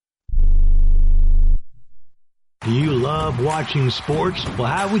Do you love watching sports?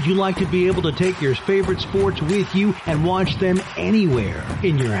 Well, how would you like to be able to take your favorite sports with you and watch them anywhere?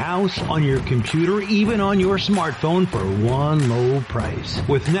 In your house, on your computer, even on your smartphone for one low price.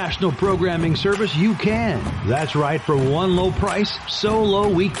 With National Programming Service, you can. That's right, for one low price, so low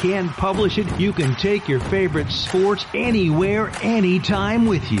we can't publish it, you can take your favorite sports anywhere, anytime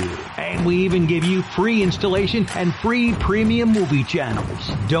with you. And we even give you free installation and free premium movie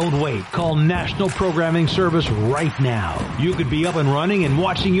channels. Don't wait. Call National Programming Service right now. You could be up and running and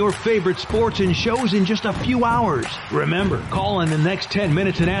watching your favorite sports and shows in just a few hours. Remember, call in the next 10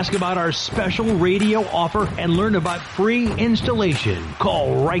 minutes and ask about our special radio offer and learn about free installation.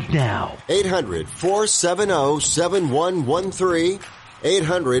 Call right now. 800-470-7113.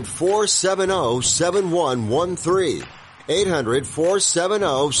 800-470-7113.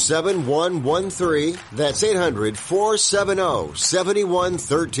 800-470-7113. That's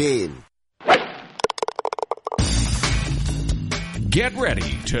 800-470-7113. Get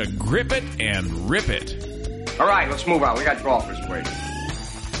ready to grip it and rip it. All right, let's move on. We got golfers waiting.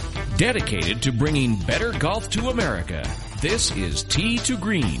 Dedicated to bringing better golf to America, this is Tee to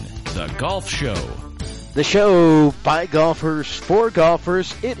Green, the golf show. The show by golfers for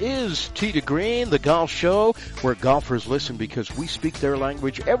golfers. It is Tee to Green, the golf show, where golfers listen because we speak their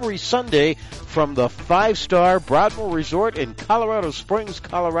language every Sunday from the 5-star Broadmoor Resort in Colorado Springs,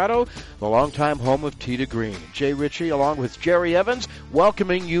 Colorado, the longtime home of Tee to Green. Jay Ritchie along with Jerry Evans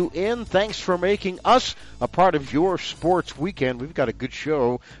welcoming you in. Thanks for making us a part of your sports weekend. We've got a good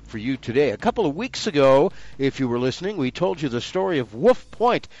show for you today. A couple of weeks ago, if you were listening, we told you the story of Wolf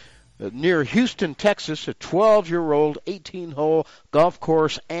Point, near Houston, Texas, a 12-year-old 18-hole golf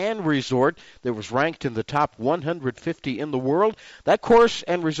course and resort that was ranked in the top 150 in the world. That course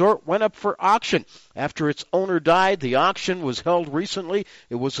and resort went up for auction. After its owner died, the auction was held recently.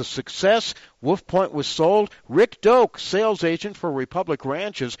 It was a success. Wolf Point was sold. Rick Doak, sales agent for Republic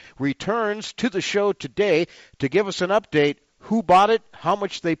Ranches, returns to the show today to give us an update. Who bought it, how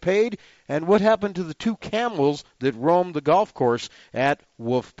much they paid, and what happened to the 2 camels that roamed the golf course at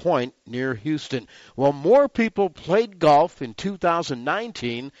Wolf Point near Houston. Well, more people played golf in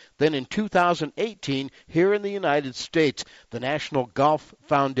 2019 than in 2018 here in the United States. The National Golf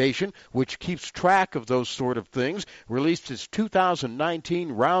Foundation, which keeps track of those sort of things, released its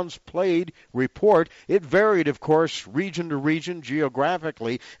 2019 rounds played report. It varied, of course, region to region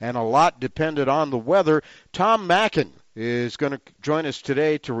geographically, and a lot depended on the weather. Tom Mackin is going to join us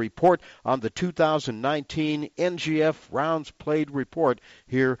today to report on the 2019 NGF Rounds Played report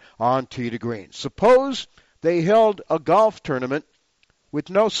here on Tee to Green. Suppose they held a golf tournament with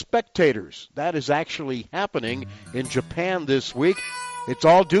no spectators. That is actually happening in Japan this week. It's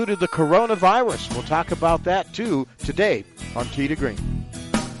all due to the coronavirus. We'll talk about that, too, today on Tee to Green.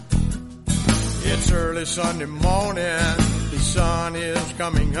 It's early Sunday morning. The sun is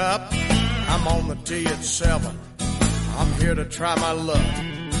coming up. I'm on the tee at 7. I'm here to try my luck.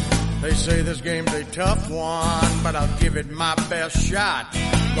 They say this game's a tough one, but I'll give it my best shot.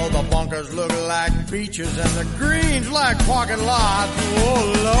 Though the bunkers look like beaches and the greens like parking lots.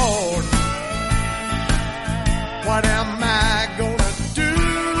 Oh, Lord, what am I gonna do?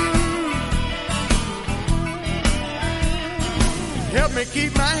 Help me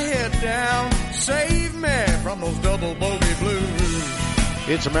keep my head down. Save me from those double bogey blues.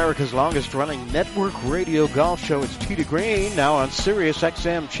 It's America's longest-running network radio golf show. It's Tee to Green, now on Sirius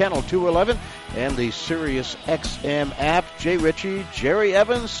XM Channel 211 and the Sirius XM app. Jay Ritchie, Jerry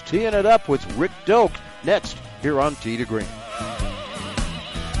Evans, teeing it up with Rick Doak next here on Tee to Green.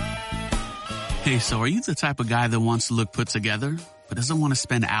 Hey, so are you the type of guy that wants to look put together, but doesn't want to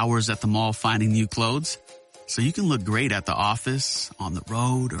spend hours at the mall finding new clothes? So you can look great at the office, on the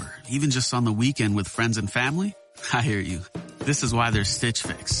road, or even just on the weekend with friends and family? I hear you. This is why there's Stitch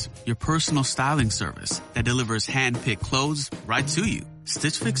Fix, your personal styling service that delivers hand-picked clothes right to you.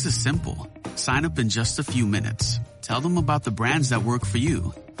 Stitch Fix is simple. Sign up in just a few minutes. Tell them about the brands that work for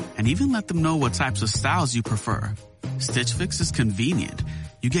you, and even let them know what types of styles you prefer. Stitch Fix is convenient.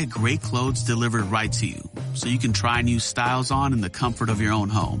 You get great clothes delivered right to you, so you can try new styles on in the comfort of your own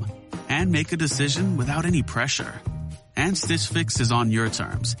home and make a decision without any pressure. And Stitch Fix is on your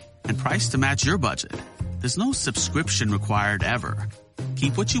terms and priced to match your budget. There's no subscription required ever.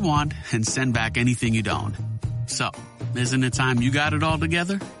 Keep what you want and send back anything you don't. So, isn't it time you got it all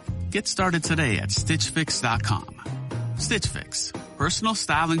together? Get started today at StitchFix.com. Stitch Fix. Personal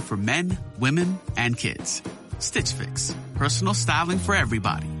styling for men, women, and kids. Stitch Fix. Personal styling for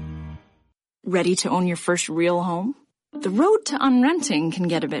everybody. Ready to own your first real home? The road to unrenting can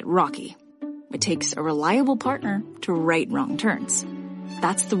get a bit rocky. It takes a reliable partner to right wrong turns.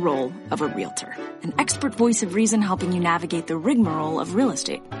 That's the role of a realtor. An expert voice of reason helping you navigate the rigmarole of real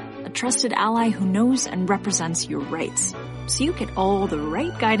estate. A trusted ally who knows and represents your rights, so you get all the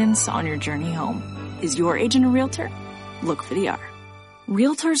right guidance on your journey home. Is your agent a realtor? Look for the R.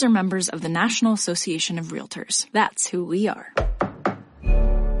 Realtors are members of the National Association of Realtors. That's who we are.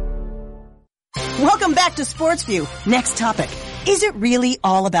 Welcome back to Sports View. Next topic. Is it really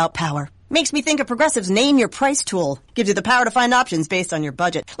all about power? Makes me think of Progressive's Name Your Price tool. Gives you the power to find options based on your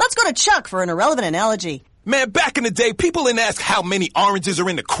budget. Let's go to Chuck for an irrelevant analogy. Man, back in the day, people didn't ask how many oranges are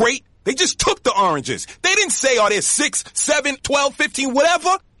in the crate. They just took the oranges. They didn't say, are there 6, 7, 12, 15,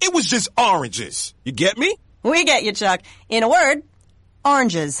 whatever. It was just oranges. You get me? We get you, Chuck. In a word,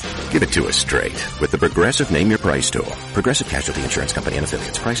 oranges. Give it to us straight with the Progressive Name Your Price tool. Progressive Casualty Insurance Company and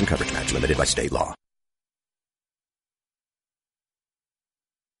Affiliates. Price and coverage match limited by state law.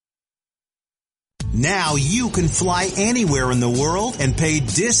 Now you can fly anywhere in the world and pay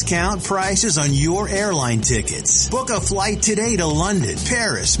discount prices on your airline tickets. Book a flight today to London,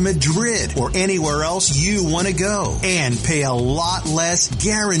 Paris, Madrid, or anywhere else you want to go. And pay a lot less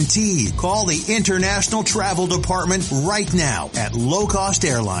guaranteed. Call the International Travel Department right now at Low Cost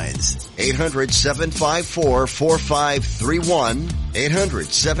Airlines. 800-754-4531.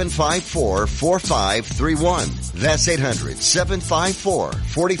 800-754-4531. That's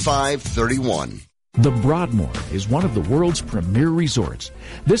 800-754-4531. The Broadmoor is one of the world's premier resorts.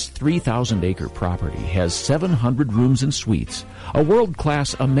 This 3,000-acre property has 700 rooms and suites, a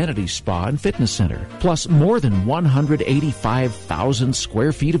world-class amenity spa and fitness center, plus more than 185,000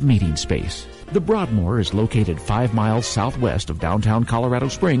 square feet of meeting space. The Broadmoor is located 5 miles southwest of downtown Colorado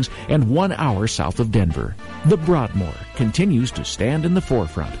Springs and 1 hour south of Denver. The Broadmoor continues to stand in the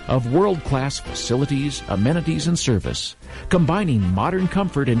forefront of world-class facilities, amenities, and service, combining modern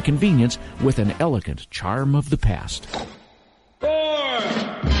comfort and convenience with an elegant charm of the past. 4!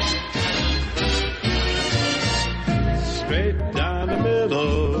 Straight down the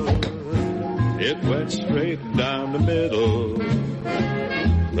middle. It went straight down the middle.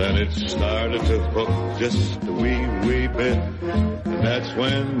 Then it started to hook just a wee bit. And that's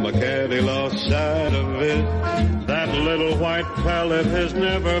when my caddy lost sight of it. That little white pellet has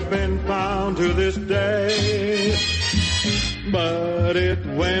never been found to this day. But it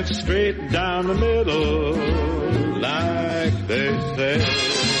went straight down the middle, like they say.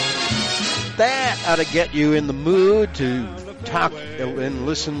 That ought to get you in the mood to talk and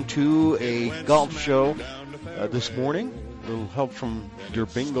listen to a golf show this morning. A little help from your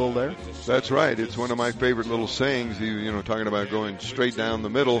bingo there. That's right. It's one of my favorite little sayings, you know, talking about going straight down the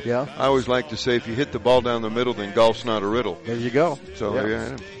middle. Yeah. I always like to say, if you hit the ball down the middle, then golf's not a riddle. There you go. So,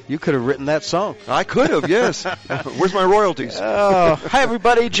 yeah. You could have written that song. I could have, yes. Where's my royalties? Hi,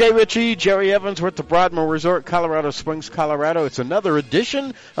 everybody. Jay Ritchie, Jerry Evans. We're at the Broadmoor Resort, Colorado Springs, Colorado. It's another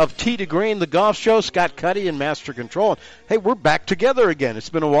edition of Tee to Green, the golf show. Scott Cuddy and Master Control. Hey, we're back together again. It's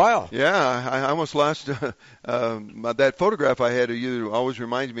been a while. Yeah, I almost lost that photograph I had of you. Always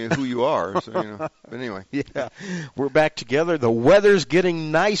reminds me of who you are. So, you know. But anyway. Yeah, we're back together. The weather's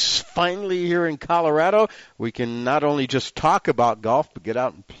getting nice finally here in Colorado. We can not only just talk about golf, but get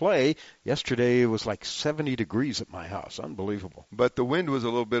out and play. Yesterday it was like 70 degrees at my house. Unbelievable. But the wind was a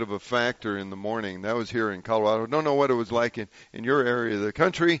little bit of a factor in the morning. That was here in Colorado. Don't know what it was like in your area of the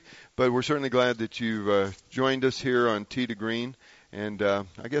country, but we're certainly glad that you've joined us here on Tee to Green. And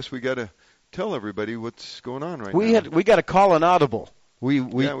I guess we got to tell everybody what's going on right now. We got to call an audible.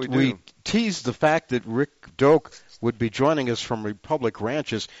 We teased the fact that Rick Doak would be joining us from Republic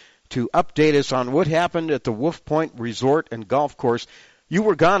Ranches to update us on what happened at the Wolf Point Resort and Golf Course. You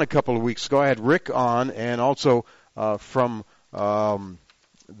were gone a couple of weeks ago. I had Rick on, and also from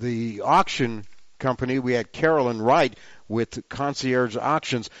the auction company, we had Carolyn Wright with Concierge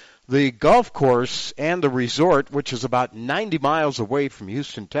Auctions. The golf course and the resort, which is about 90 miles away from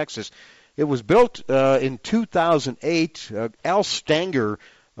Houston, Texas, it was built in 2008. Al Stanger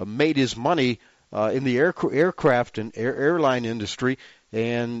made his money in the aircraft and airline industry,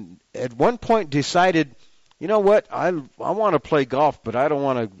 and at one point decided, you know what, I want to play golf, but I don't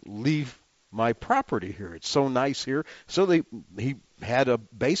want to leave my property here. It's so nice here. So he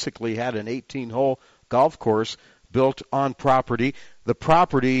basically had an 18-hole golf course built on property. The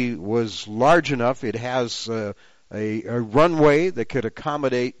property was large enough. It has a runway that could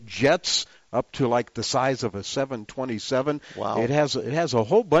accommodate jets up to like the size of a 727. Wow. It has a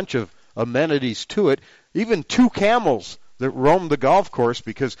whole bunch of amenities to it. Even 2 camels that roamed the golf course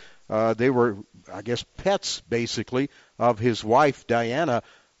because they were, I guess, pets basically of his wife Diana.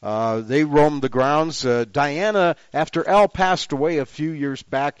 They roamed the grounds. Diana, after Al passed away a few years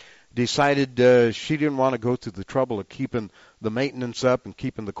back, decided she didn't want to go through the trouble of keeping the maintenance up and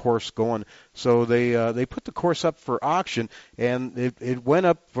keeping the course going. So they put the course up for auction, and it went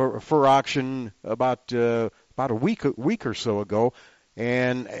up for auction about a week or so ago.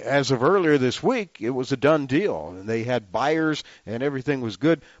 And as of earlier this week, it was a done deal. And they had buyers, and everything was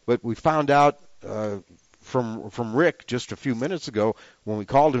good. But we found out from Rick just a few minutes ago when we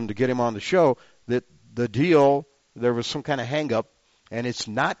called him to get him on the show that the deal, there was some kind of hang-up, and it's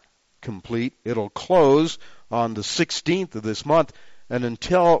not complete. It'll close on the 16th of this month. And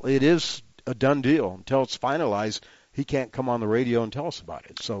until it is a done deal, until it's finalized, he can't come on the radio and tell us about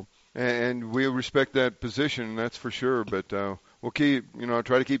it. So, and we respect that position, that's for sure. But we'll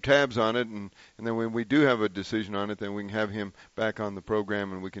try to keep tabs on it, and then when we do have a decision on it, then we can have him back on the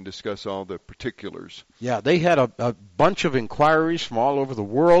program and we can discuss all the particulars. Yeah, they had a bunch of inquiries from all over the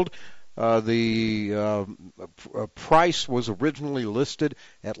world. The price was originally listed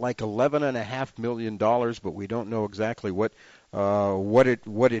at like $11.5 million, but we don't know exactly what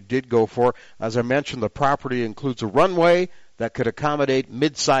it did go for. As I mentioned, the property includes a runway that could accommodate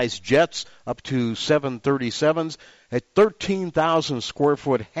mid-sized jets up to 737s, a 13,000 square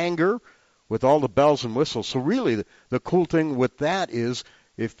foot hangar with all the bells and whistles. So really, the cool thing with that is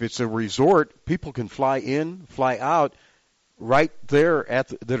if it's a resort, people can fly in, fly out right there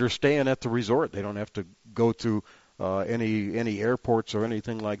that are staying at the resort. They don't have to go through any airports or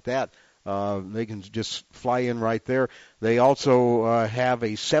anything like that. They can just fly in right there. They also have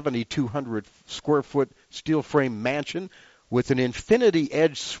a 7,200 square foot steel frame mansion with an infinity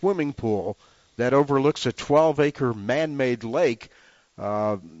edge swimming pool that overlooks a 12-acre man-made lake.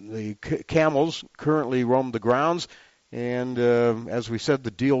 The camels currently roam the grounds, and as we said,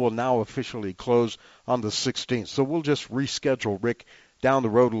 the deal will now officially close on the 16th. So we'll just reschedule Rick down the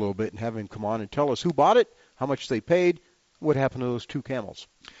road a little bit and have him come on and tell us who bought it, how much they paid, what happened to those two camels.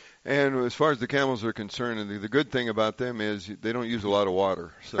 And as far as the camels are concerned, the good thing about them is they don't use a lot of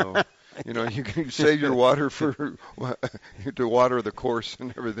water. So, you can save your water to water the course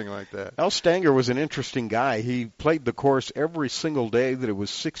and everything like that. Al Stanger was an interesting guy. He played the course every single day that it was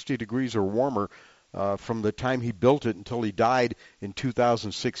 60 degrees or warmer from the time he built it until he died in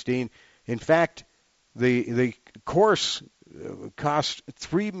 2016. In fact, the course cost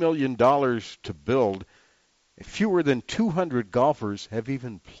 $3 million to build. Fewer than 200 golfers have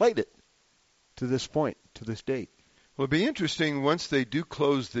even played it to this point, to this date. Well, it'll be interesting once they do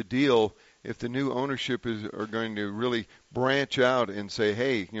close the deal if the new ownership are going to really branch out and say,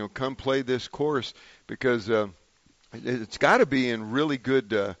 hey, come play this course, because it's got to be in really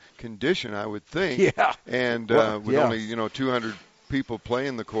good condition, I would think. Yeah. And with only 200 people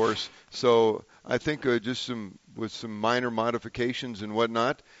playing the course, so I think with some minor modifications and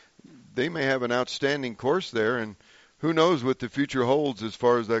whatnot, they may have an outstanding course there, and who knows what the future holds as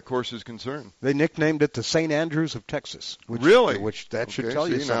far as that course is concerned. They nicknamed it the St. Andrews of Texas. Really? Which that should tell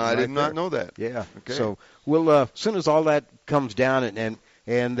you something. I did not know that. Yeah. Okay. So we'll as soon as all that comes down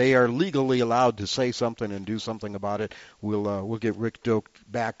and they are legally allowed to say something and do something about it, we'll get Rick Doak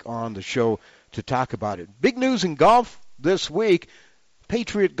back on the show to talk about it. Big news in golf this week: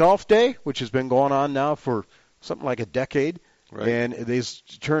 Patriot Golf Day, which has been going on now for something like a decade. Right. And it has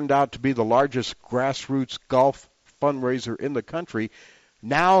turned out to be the largest grassroots golf fundraiser in the country,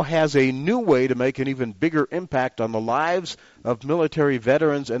 now has a new way to make an even bigger impact on the lives of military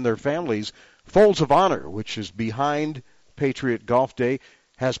veterans and their families. Folds of Honor, which is behind Patriot Golf Day,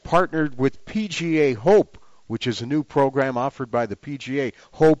 has partnered with PGA Hope, which is a new program offered by the PGA.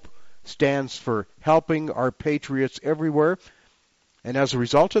 Hope stands for Helping Our Patriots Everywhere. And as a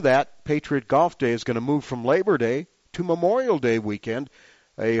result of that, Patriot Golf Day is going to move from Labor Day to Memorial Day weekend,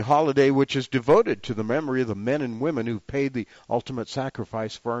 a holiday which is devoted to the memory of the men and women who paid the ultimate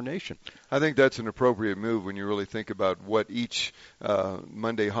sacrifice for our nation. I think that's an appropriate move when you really think about what each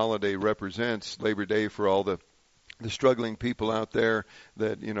Monday holiday represents. Labor Day for all the struggling people out there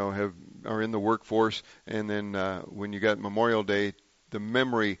that are in the workforce, and then when you got Memorial Day, the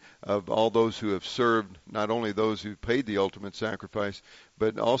memory of all those who have served, not only those who paid the ultimate sacrifice,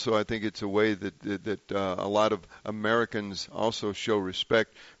 but also I think it's a way that a lot of Americans also show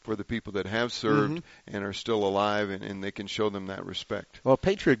respect for the people that have served and are still alive, and they can show them that respect. Well,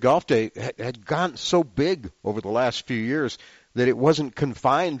 Patriot Golf Day had gotten so big over the last few years that it wasn't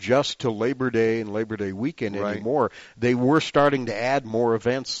confined just to Labor Day and Labor Day weekend anymore. They were starting to add more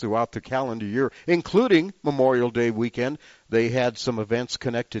events throughout the calendar year, including Memorial Day weekend. They had some events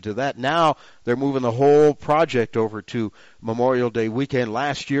connected to that. Now they're moving the whole project over to Memorial Day weekend.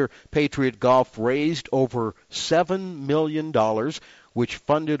 Last year, Patriot Golf raised over $7 million, which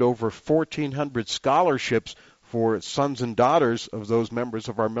funded over 1,400 scholarships for sons and daughters of those members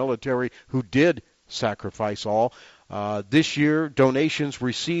of our military who did sacrifice all. This year, donations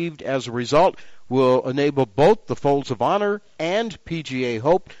received as a result will enable both the Folds of Honor and PGA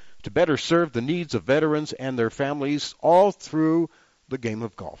Hope to better serve the needs of veterans and their families all through the game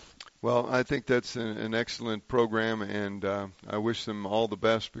of golf. Well, I think that's an excellent program, and I wish them all the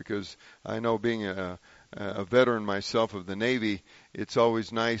best, because I know, being a veteran myself of the Navy, it's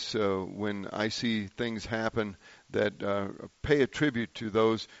always nice when I see things happen that pay a tribute to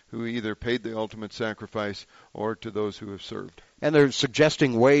those who either paid the ultimate sacrifice or to those who have served. And they're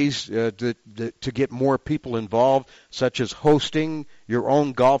suggesting ways to get more people involved, such as hosting your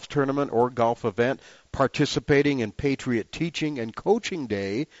own golf tournament or golf event, participating in Patriot Teaching and Coaching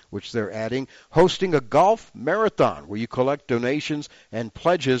Day, which they're adding, hosting a golf marathon where you collect donations and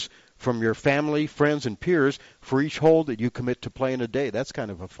pledges from your family, friends, and peers for each hole that you commit to play in a day. That's kind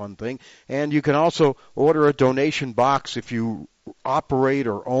of a fun thing. And you can also order a donation box if you operate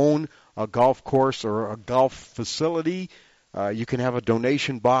or own a golf course or a golf facility. You can have a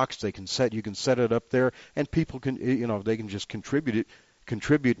donation box. You can set it up there, and people can, they can just contribute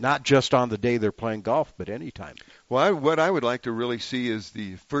not just on the day they're playing golf, but anytime. Well, what I would like to really see is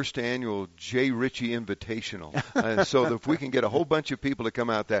the first annual Jay Ritchie Invitational. So that if we can get a whole bunch of people to come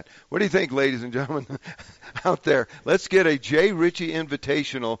out that. What do you think, ladies and gentlemen out there? Let's get a Jay Ritchie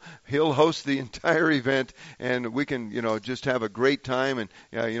Invitational. He'll host the entire event, and we can, just have a great time and,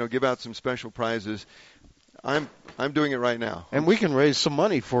 give out some special prizes. I'm doing it right now. And we can raise some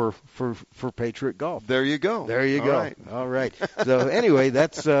money for Patriot Golf. There you go. There you go. Right. All right. So anyway,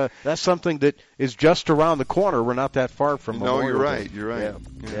 that's something that is just around the corner. We're not that far from Memorial No, you're right. Day. You're right.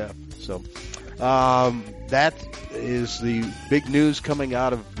 Yeah. So that is the big news coming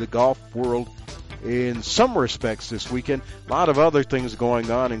out of the golf world in some respects this weekend. A lot of other things going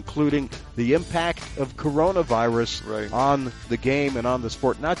on, including the impact of coronavirus on the game and on the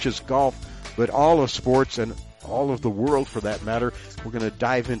sport, not just golf, but all of sports and all of the world for that matter. We're going to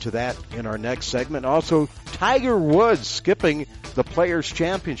dive into that in our next segment. Also, Tiger Woods skipping the Players'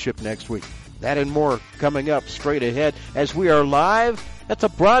 Championship next week. That and more coming up straight ahead as we are live at the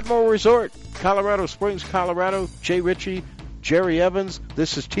Broadmoor Resort, Colorado Springs, Colorado. Jay Ritchie, Jerry Evans.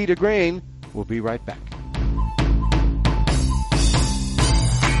 This is Tee to Green. We'll be right back.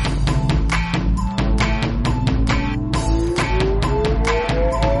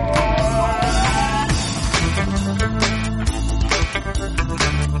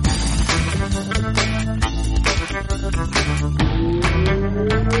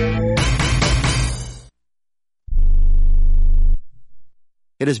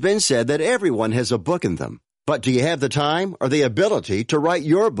 It has been said that everyone has a book in them. But do you have the time or the ability to write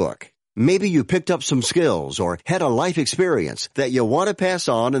your book? Maybe you picked up some skills or had a life experience that you want to pass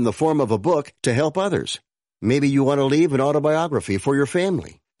on in the form of a book to help others. Maybe you want to leave an autobiography for your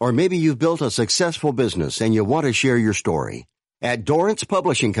family. Or maybe you've built a successful business and you want to share your story. At Dorrance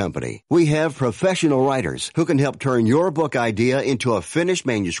Publishing Company, we have professional writers who can help turn your book idea into a finished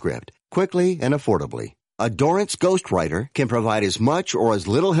manuscript quickly and affordably. A Dorrance ghostwriter can provide as much or as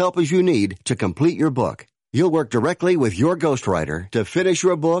little help as you need to complete your book. You'll work directly with your ghostwriter to finish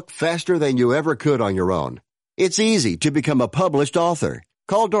your book faster than you ever could on your own. It's easy to become a published author.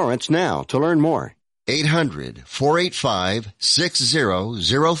 Call Dorrance now to learn more.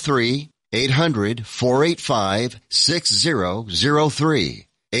 800-485-6003. 800-485-6003.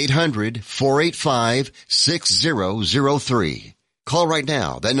 800-485-6003. Call right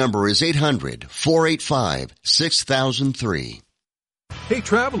now. That number is 800-485-6003. Hey,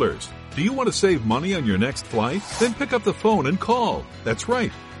 travelers, do you want to save money on your next flight? Then pick up the phone and call. That's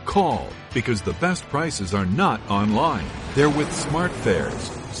right, call, because the best prices are not online. They're with SmartFares.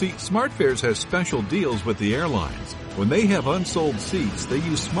 See, SmartFares has special deals with the airlines. When they have unsold seats, they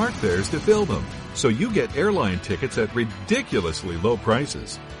use SmartFares to fill them. So you get airline tickets at ridiculously low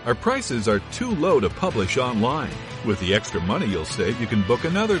prices. Our prices are too low to publish online. With the extra money you'll save, you can book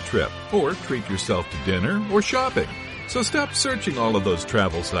another trip or treat yourself to dinner or shopping. So stop searching all of those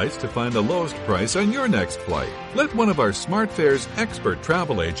travel sites to find the lowest price on your next flight. Let one of our SmartFares expert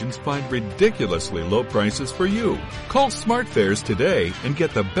travel agents find ridiculously low prices for you. Call SmartFares today and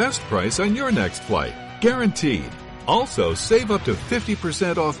get the best price on your next flight. Guaranteed. Also, save up to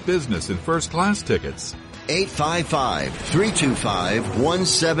 50% off business and first class tickets.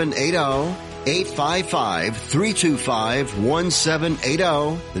 855-325-1780.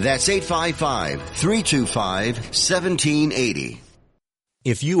 855-325-1780. That's 855-325-1780.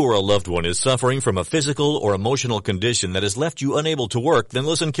 If you or a loved one is suffering from a physical or emotional condition that has left you unable to work, then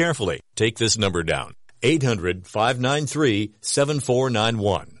listen carefully. Take this number down.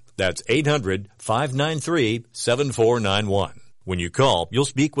 800-593-7491. That's 800-593-7491. When you call, you'll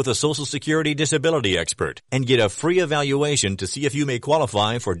speak with a Social Security disability expert and get a free evaluation to see if you may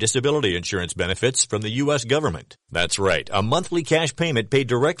qualify for disability insurance benefits from the U.S. government. That's right, a monthly cash payment paid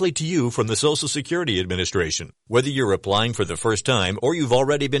directly to you from the Social Security Administration. Whether you're applying for the first time or you've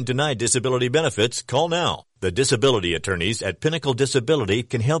already been denied disability benefits, call now. The disability attorneys at Pinnacle Disability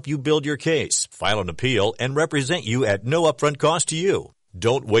can help you build your case, file an appeal, and represent you at no upfront cost to you.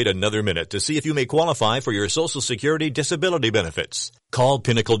 Don't wait another minute to see if you may qualify for your Social Security disability benefits. Call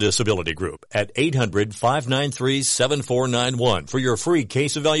Pinnacle Disability Group at 800-593-7491 for your free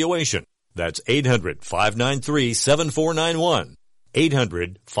case evaluation. That's 800-593-7491.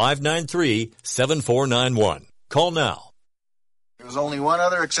 800-593-7491. Call now. There's only one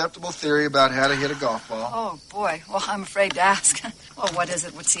other acceptable theory about how to hit a golf ball. Oh, boy. Well, I'm afraid to ask. Well, what is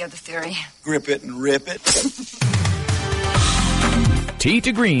it? What's the other theory? Grip it and rip it. Tee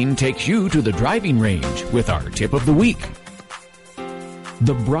to Green takes you to the driving range with our tip of the week.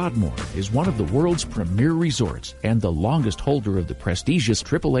 The Broadmoor is one of the world's premier resorts and the longest holder of the prestigious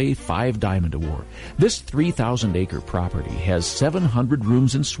AAA 5 Diamond Award. This 3,000-acre property has 700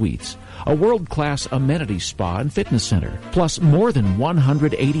 rooms and suites, a world-class amenity spa and fitness center, plus more than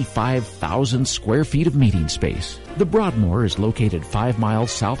 185,000 square feet of meeting space. The Broadmoor is located 5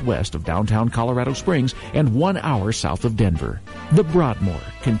 miles southwest of downtown Colorado Springs and 1 hour south of Denver. The Broadmoor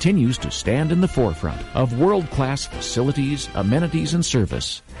continues to stand in the forefront of world-class facilities, amenities, and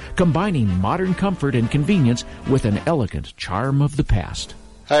service, combining modern comfort and convenience with an elegant charm of the past.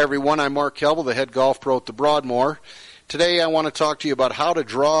 Hi, everyone. I'm Mark Kelble, the head golf pro at the Broadmoor. Today I want to talk to you about how to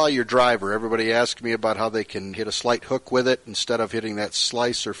draw your driver. Everybody asks me about how they can hit a slight hook with it instead of hitting that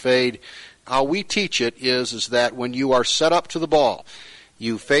slice or fade. How we teach it is that when you are set up to the ball,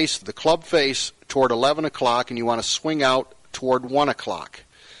 you face the club face toward 11 o'clock and you want to swing out toward 1 o'clock.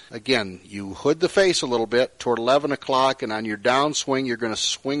 Again, you hood the face a little bit toward 11 o'clock, and on your downswing, you're going to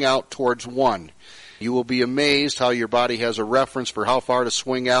swing out towards 1. You will be amazed how your body has a reference for how far to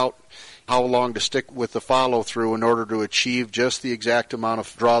swing out, how long to stick with the follow-through in order to achieve just the exact amount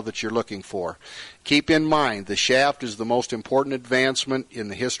of draw that you're looking for. Keep in mind, the shaft is the most important advancement in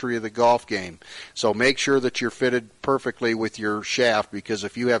the history of the golf game. So make sure that you're fitted perfectly with your shaft, because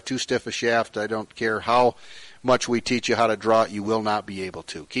if you have too stiff a shaft, I don't care how much we teach you how to draw it, you will not be able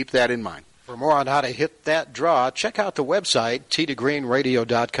to. Keep that in mind. For more on how to hit that draw, check out the website,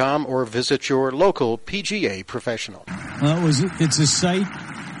 teetogreenradio.com, or visit your local PGA professional. Well, it's a sight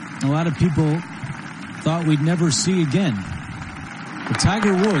a lot of people thought we'd never see again. But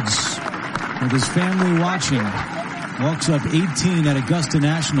Tiger Woods, with his family watching, walks up 18 at Augusta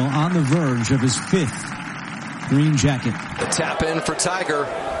National on the verge of his 5th green jacket. The tap in for Tiger.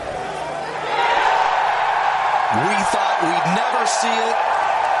 We thought we'd never see it,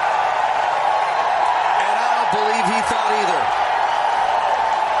 and I don't believe he thought either.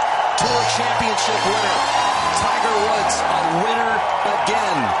 Tour championship winner, Tiger Woods, a winner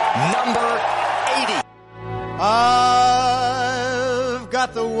again, number 80. I've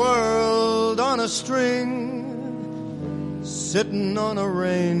got the world on a string, sitting on a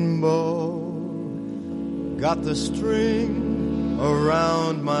rainbow, got the string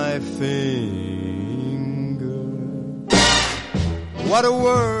around my finger. What a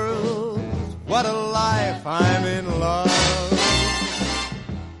world, what a life, I'm in love.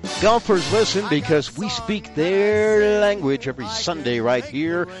 Golfers, listen, because we speak their language every Sunday right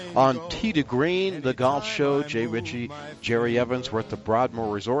here on Tee to Green, the golf show. Jay Ritchie, Jerry Evans, we're at the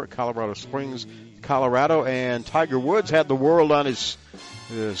Broadmoor Resort, Colorado Springs, Colorado, and Tiger Woods had the world on his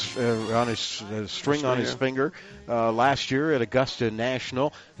string on his finger last year at Augusta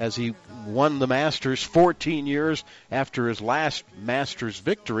National as he won the Masters 14 years after his last Masters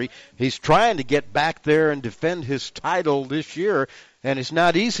victory. He's trying to get back there and defend his title this year, and it's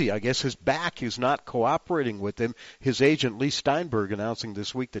not easy. I guess his back is not cooperating with him. His agent, Lee Steinberg, announcing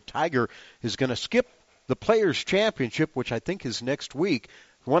this week that Tiger is going to skip the Players' Championship, which I think is next week,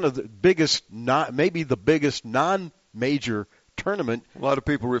 one of the biggest, maybe the biggest non-major tournament. A lot of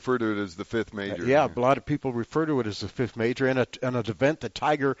people refer to it as the 5th major. A lot of people refer to it as the 5th major, and an event that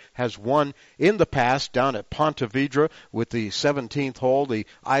Tiger has won in the past down at Ponte Vedra with the 17th hole, the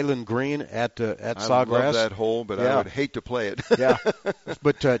Island Green at Sawgrass. I love that hole, but I would hate to play it.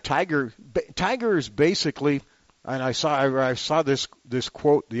 But Tiger is basically, and I saw this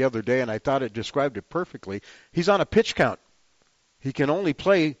quote the other day, and I thought it described it perfectly. He's on a pitch count. He can only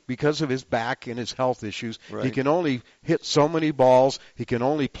play because of his back and his health issues. Right. He can only hit so many balls. He can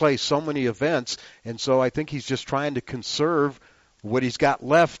only play so many events. And so I think he's just trying to conserve what he's got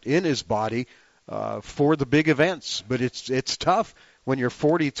left in his body for the big events. But it's tough when you're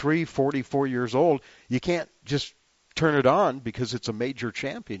 43, 44 years old. You can't just turn it on because it's a major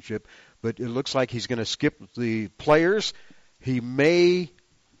championship, but it looks like he's going to skip the Players. He may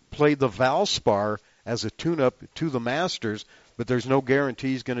play the Valspar as a tune-up to the Masters, but there's no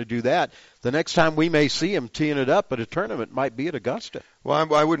guarantee he's going to do that. The next time we may see him teeing it up at a tournament might be at Augusta.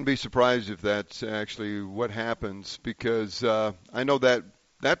 Well, I wouldn't be surprised if that's actually what happens, because I know that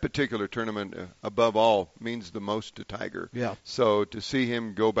particular tournament, above all, means the most to Tiger. Yeah. So to see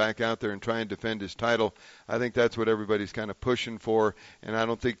him go back out there and try and defend his title, I think that's what everybody's kind of pushing for, and I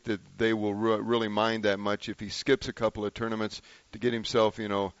don't think that they will really mind that much if he skips a couple of tournaments to get himself,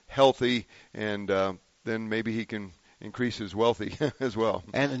 healthy, and then maybe he can increase his wealthy as well.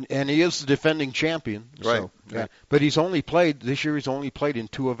 And he is the defending champion. Right. So, yeah. But he's only played in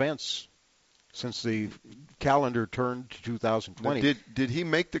 2 events since the calendar turned to 2020. Did he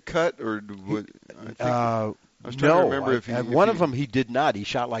make the cut, or I was trying to remember if one of them he did not. He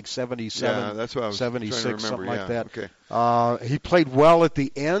shot like 77, yeah, that's what I was 76, trying to remember. something like that. Okay. He played well at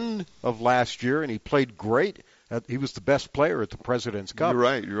the end of last year, and he played great. He was the best player at the President's Cup. You're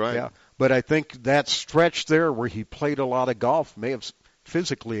right. Yeah, but I think that stretch there where he played a lot of golf may have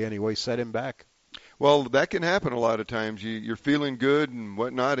physically anyway set him back. Well, that can happen a lot of times. You're feeling good and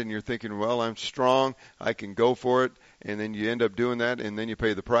whatnot, and you're thinking, well, I'm strong, I can go for it, and then you end up doing that, and then you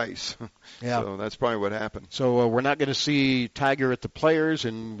pay the price. Yeah. So that's probably what happened. So we're not going to see Tiger at the Players,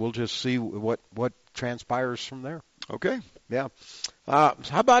 and we'll just see what transpires from there. Okay. Yeah. How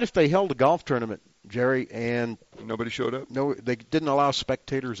about if they held a golf tournament, Jerry, and nobody showed up? No, they didn't allow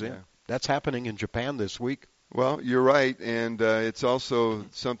spectators in. Yeah. That's happening in Japan this week. Well, you're right, and it's also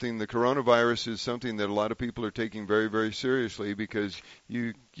something, the coronavirus is something that a lot of people are taking very, very seriously, because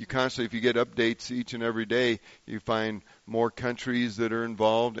you constantly, if you get updates each and every day, you find more countries that are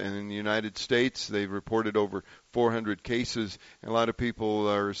involved, and in the United States, they've reported over 400 cases, and a lot of people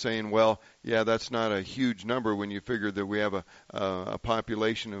are saying, well, yeah, that's not a huge number when you figure that we have a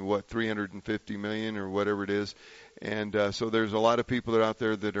population of, 350 million or whatever it is. And so there's a lot of people that are out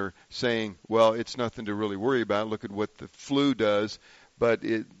there that are saying, well, it's nothing to really worry about. Look at what the flu does. But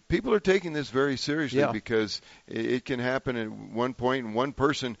people are taking this very seriously, because it can happen at one point, and one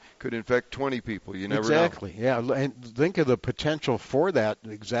person could infect 20 people. You never know. Exactly, yeah. And think of the potential for that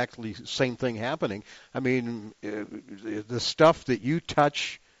exactly same thing happening. I mean, the stuff that you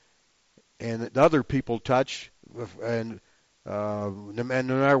touch and that other people touch, and no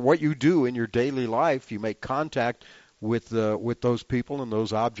matter what you do in your daily life, you make contact with those people and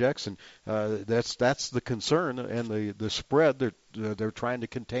those objects, and that's the concern and the spread that they're trying to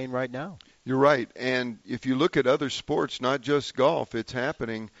contain right now. You're right, and if you look at other sports, not just golf, it's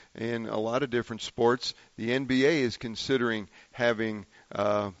happening in a lot of different sports. The NBA is considering having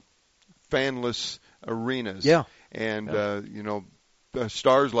fanless arenas. Yeah, and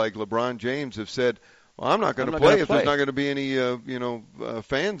stars like LeBron James have said, well, I'm not going to play if there's not going to be any,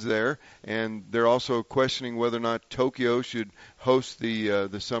 fans there. And they're also questioning whether or not Tokyo should host the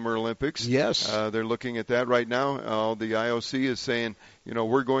Summer Olympics. Yes. They're looking at that right now. The IOC is saying,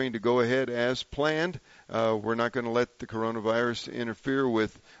 we're going to go ahead as planned. We're not going to let the coronavirus interfere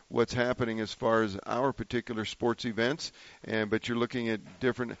with what's happening as far as our particular sports events. But you're looking at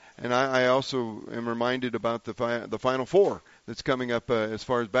different, and I also am reminded about the Final Four that's coming up as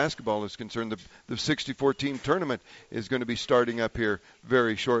far as basketball is concerned. The 64-team tournament is going to be starting up here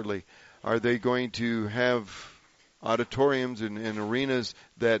very shortly. Are they going to have auditoriums and arenas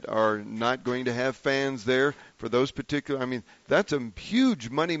that are not going to have fans there for those particular? I mean, that's a huge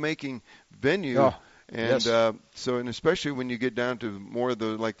money-making venue. Oh, and yes. And especially when you get down to more of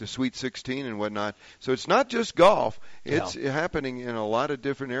the Sweet 16 and whatnot. So it's not just golf. It's happening in a lot of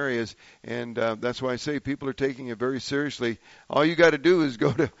different areas, and that's why I say people are taking it very seriously. All you got to do is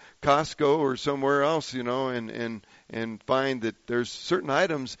go to Costco or somewhere else, and find that there's certain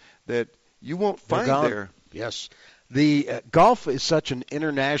items that you won't find there. Yes. The golf is such an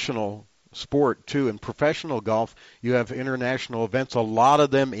international sport, too. In professional golf, you have international events, a lot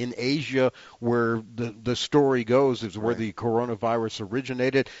of them in Asia, where the story goes is where the coronavirus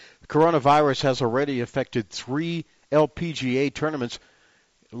originated. The coronavirus has already affected 3 LPGA tournaments.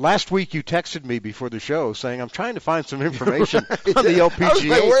 Last week you texted me before the show saying, I'm trying to find some information on the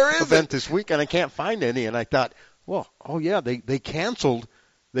LPGA event this week, and I can't find any. And I thought, they canceled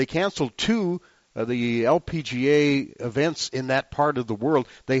 2 the LPGA events in that part of the world.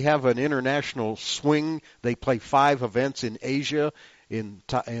 They have an international swing. They play 5 events in Asia, in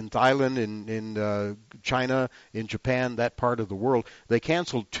Thailand, in China, in Japan, that part of the world. They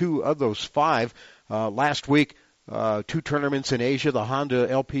canceled 2 of those 5 last week. 2 tournaments in Asia, the Honda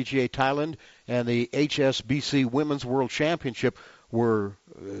LPGA Thailand and the HSBC Women's World Championship, were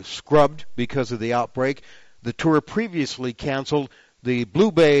scrubbed because of the outbreak. The tour previously canceled the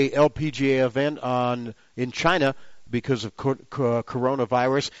Blue Bay LPGA event in China because of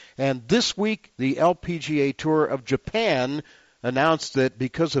coronavirus. And this week, the LPGA Tour of Japan announced that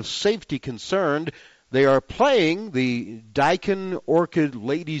because of safety concern, they are playing the Daikin Orchid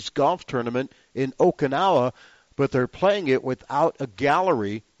Ladies Golf Tournament in Okinawa, but they're playing it without a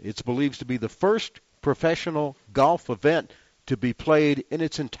gallery. It's believed to be the first professional golf event to be played in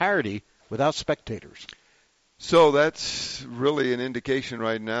its entirety without spectators. So that's really an indication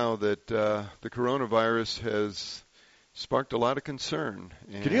right now that the coronavirus has sparked a lot of concern.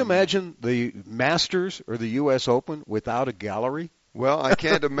 Can you imagine the Masters or the U.S. Open without a gallery? Well, I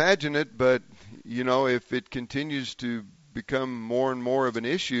can't imagine it, but, if it continues to become more and more of an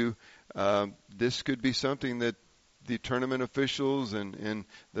issue, this could be something that the tournament officials and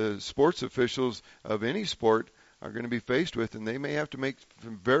the sports officials of any sport are going to be faced with, and they may have to make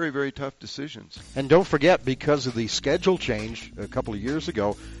some very, very tough decisions. And don't forget, because of the schedule change a couple of years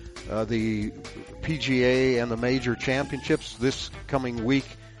ago, the PGA and the major championships this coming week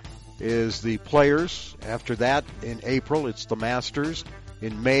is the Players. After that, in April, it's the Masters.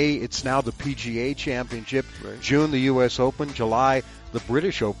 In May, it's now the PGA Championship. Right. June, the U.S. Open. July, the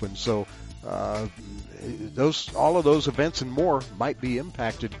British Open. So all of those events and more might be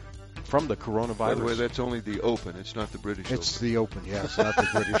impacted from the coronavirus. By the way, that's only the Open. It's not the British Open. It's the Open, yes, not the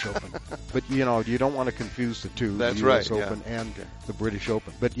British Open. But, you don't want to confuse the two, that's the U.S. Open and the British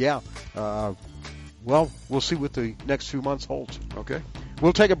Open. But, we'll see what the next few months holds. Okay.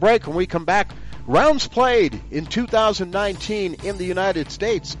 We'll take a break. When we come back, rounds played in 2019 in the United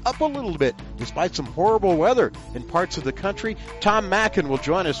States up a little bit despite some horrible weather in parts of the country. Tom Mackin will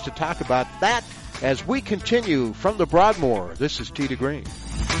join us to talk about that as we continue from the Broadmoor. This is Tee to Green.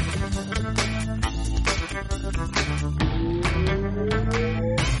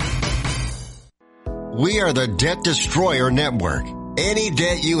 We are the Debt Destroyer Network. Any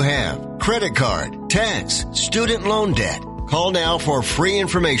debt you have, credit card, tax, student loan debt, call now for free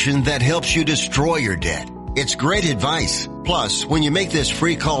information that helps you destroy your debt. It's great advice. Plus, when you make this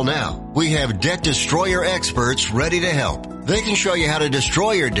free call now, we have Debt Destroyer experts ready to help. They can show you how to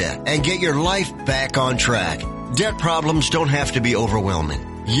destroy your debt and get your life back on track. Debt problems don't have to be overwhelming.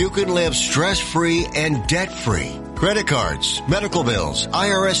 You can live stress-free and debt-free. Credit cards, medical bills,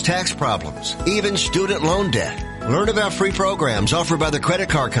 IRS tax problems, even student loan debt. Learn about free programs offered by the credit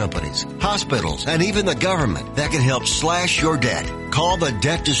card companies, hospitals, and even the government that can help slash your debt. Call the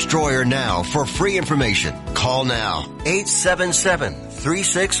Debt Destroyer now for free information. Call now.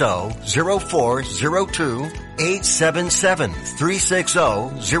 877-360-0402.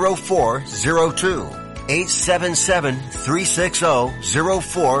 877-360-0402.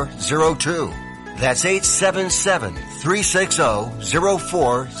 877-360-0402. That's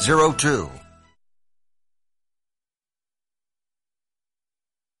 877-360-0402.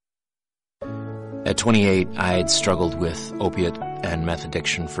 At 28, I had struggled with opiate and meth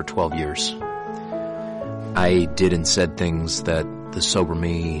addiction for 12 years. I did and said things that the sober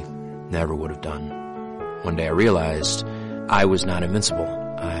me never would have done. One day I realized I was not invincible.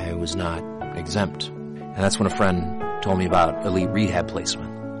 I was not exempt. And that's when a friend told me about Elite Rehab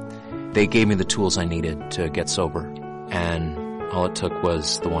Placement. They gave me the tools I needed to get sober, and all it took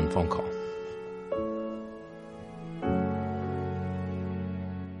was the one phone call.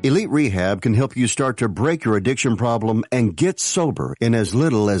 Elite Rehab can help you start to break your addiction problem and get sober in as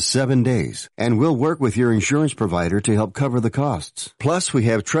little as 7 days. And we'll work with your insurance provider to help cover the costs. Plus, we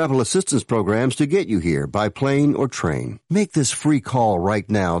have travel assistance programs to get you here by plane or train. Make this free call right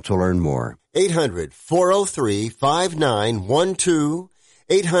now to learn more. 800-403-5912.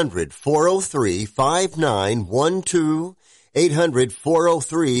 800-403-5912.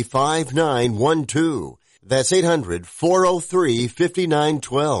 800-403-5912. That's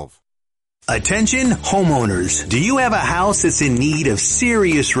 800-403-5912. Attention homeowners. Do you have a house that's in need of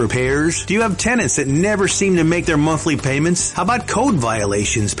serious repairs? Do you have tenants that never seem to make their monthly payments? How about code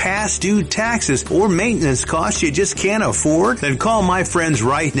violations, past due taxes, or maintenance costs you just can't afford? Then call my friends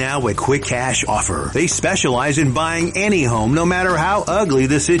right now at Quick Cash Offer. They specialize in buying any home, no matter how ugly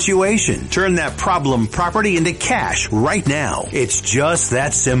the situation. Turn that problem property into cash right now. It's just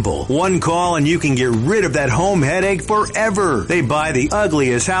that simple. One call and you can get rid of that home headache forever. They buy the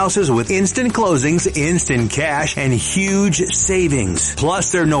ugliest houses with instant closings, instant cash, and huge savings.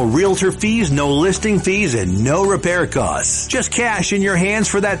 Plus, there are no realtor fees, no listing fees, and no repair costs. Just cash in your hands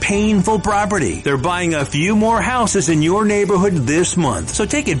for that painful property. They're buying a few more houses in your neighborhood this month. So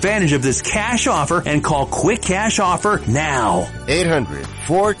take advantage of this cash offer and call Quick Cash Offer now.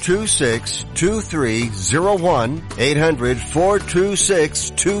 800-426-2301.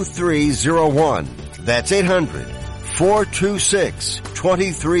 800-426-2301. That's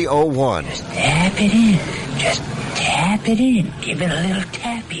 800-426-2301. Tap it in. Just tap it in. Give it a little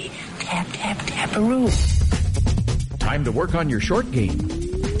tappy. Tap, tap, tap-a-roo. Time to work on your short game.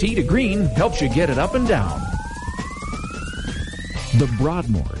 Tee to Green helps you get it up and down. The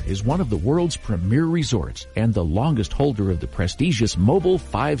Broadmoor is one of the world's premier resorts and the longest holder of the prestigious Mobile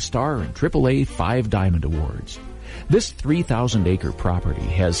 5-Star and AAA 5 Diamond Awards. This 3,000-acre property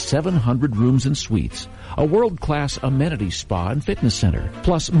has 700 rooms and suites, a world-class amenity spa and fitness center,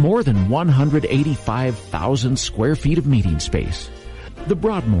 plus more than 185,000 square feet of meeting space. The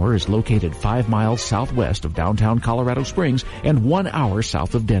Broadmoor is located 5 miles southwest of downtown Colorado Springs and 1 hour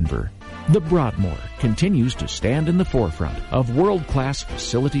south of Denver. The Broadmoor continues to stand in the forefront of world-class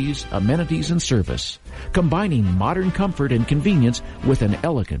facilities, amenities, and service, combining modern comfort and convenience with an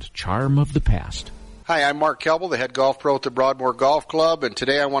elegant charm of the past. Hi, I'm Mark Kelble, the head golf pro at the Broadmoor Golf Club, and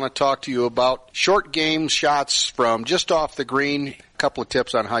today I want to talk to you about short game shots from just off the green. A couple of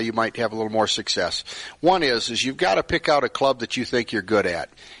tips on how you might have a little more success. One is you've got to pick out a club that you think you're good at.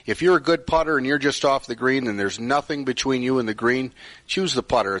 If you're a good putter and you're just off the green and there's nothing between you and the green, choose the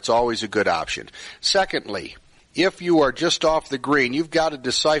putter. It's always a good option. Secondly, if you are just off the green, you've got to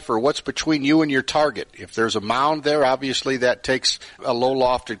decipher what's between you and your target. If there's a mound there, obviously that takes a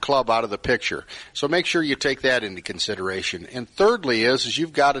low-lofted club out of the picture. So make sure you take that into consideration. And thirdly is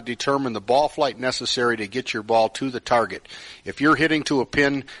you've got to determine the ball flight necessary to get your ball to the target. If you're hitting to a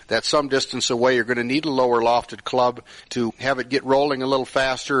pin that's some distance away, you're going to need a lower lofted club to have it get rolling a little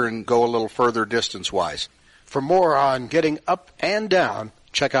faster and go a little further distance-wise. For more on getting up and down,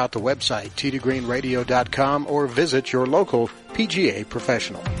 check out the website, tdgreenradio.com, or visit your local PGA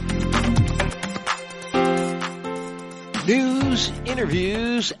professional. News,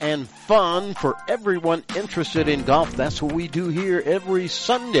 interviews, and fun for everyone interested in golf. That's what we do here every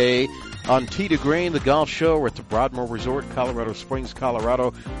Sunday on Tee to Green, the golf show. We're at the Broadmoor Resort, Colorado Springs,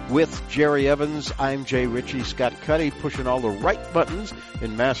 Colorado, with Jerry Evans. I'm Jay Ritchie. Scott Cuddy pushing all the right buttons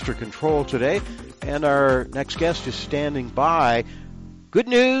in master control today. And our next guest is standing by. Good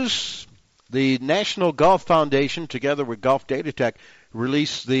news, the National Golf Foundation, together with Golf Datatech,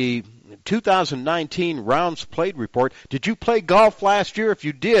 released the 2019 rounds played report. Did you play golf last year? If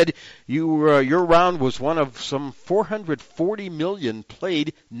you did, your round was one of some 440 million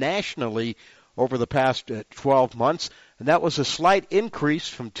played nationally over the past 12 months, and that was a slight increase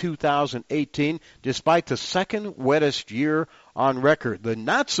from 2018, despite the second wettest year on record. The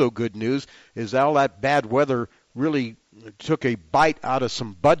not-so-good news is all that bad weather really took a bite out of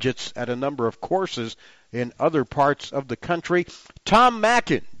some budgets at a number of courses in other parts of the country. Tom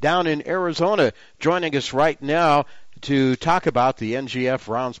Mackin down in Arizona joining us right now to talk about the NGF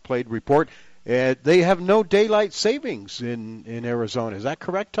rounds played report. They have no daylight savings in Arizona. Is that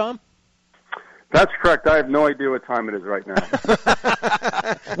correct, Tom? That's correct. I have no idea what time it is right now.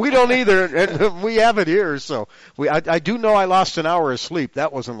 We don't either, and we have it here. So I do know I lost an hour of sleep.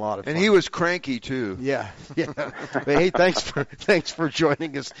 That wasn't a lot of fun. And he was cranky too. Yeah. But hey, thanks for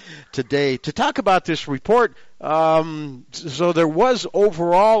joining us today to talk about this report. So there was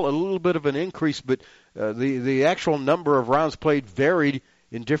overall a little bit of an increase, but the actual number of rounds played varied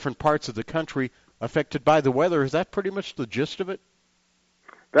in different parts of the country, affected by the weather. Is that pretty much the gist of it?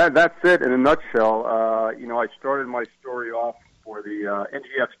 That's it in a nutshell. I started my story off for the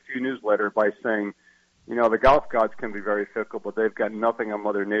NGF2 newsletter by saying, the golf gods can be very fickle, but they've got nothing on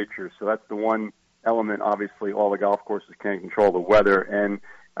Mother Nature. So that's the one element. Obviously, all the golf courses can't control the weather. And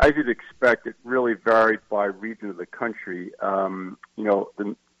as you'd expect, it really varied by region of the country.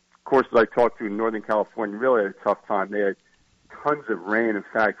 The courses I talked to in Northern California really had a tough time. They had tons of rain. In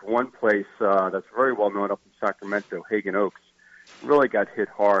fact, one place that's very well known up in Sacramento, Hagen Oaks, really got hit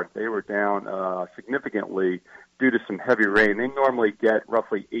hard. They were down significantly due to some heavy rain. They normally get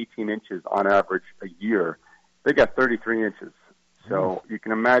roughly 18 inches on average a year. They got 33 inches. So you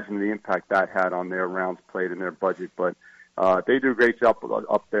can imagine the impact that had on their rounds played and their budget. But they do a great job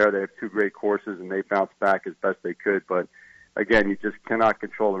up there. They have two great courses, and they bounced back as best they could. But, again, you just cannot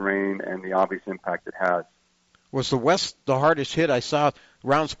control the rain and the obvious impact it has. Was the West the hardest hit? I saw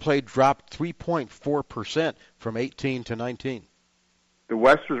rounds played dropped 3.4% from 18 to 19. The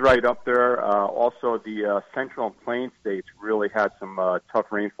West was right up there. Also, the Central and Plain states really had some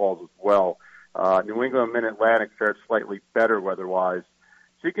tough rainfalls as well. New England and Mid-Atlantic fared slightly better weather-wise.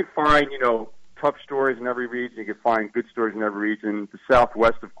 So you can find, tough stories in every region. You can find good stories in every region. The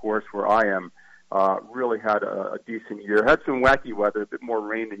Southwest, of course, where I am, really had a decent year. Had some wacky weather, a bit more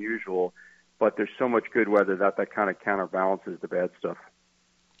rain than usual, but there's so much good weather that kind of counterbalances the bad stuff.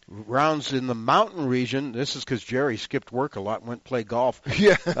 rounds in the mountain region. This is because Jerry skipped work a lot and went play golf.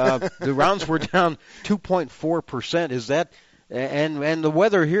 Yeah. The rounds were down 2.4%. Is that and the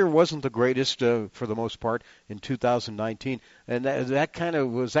weather here wasn't the greatest for the most part in 2019. And was that kind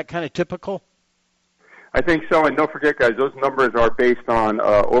of typical? I think so. And don't forget, guys, those numbers are based on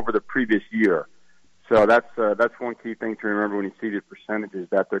over the previous year. So that's one key thing to remember when you see the percentages,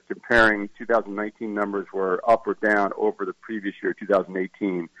 that they're comparing 2019 numbers were up or down over the previous year,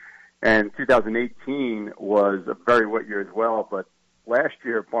 2018. And 2018 was a very wet year as well, but last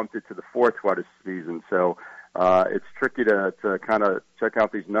year bumped it to the fourth wettest season. So it's tricky to kind of check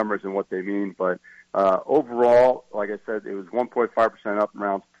out these numbers and what they mean. But overall, like I said, it was 1.5% up in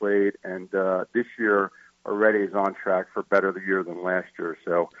rounds played, and this year already is on track for better the year than last year.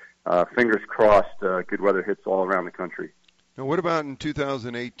 So fingers crossed, good weather hits all around the country. Now, what about in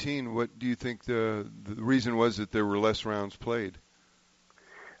 2018? What do you think the reason was that there were less rounds played?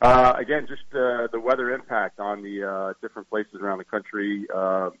 Again, just the weather impact on the different places around the country.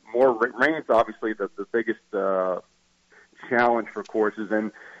 More rain's obviously the biggest challenge for courses.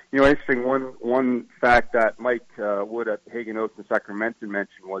 And, interesting, one fact that Mike Wood at Hagen Oaks in Sacramento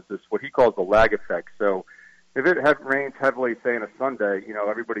mentioned was this, what he calls the lag effect. So if it rains heavily, say, on a Sunday,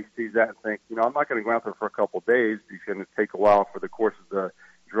 everybody sees that and thinks, I'm not going to go out there for a couple of days. It's going to take a while for the courses to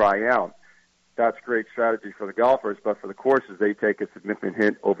dry out. That's great strategy for the golfers, but for the courses, they take a significant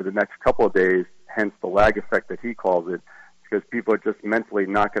hit over the next couple of days, hence the lag effect that he calls it, because people are just mentally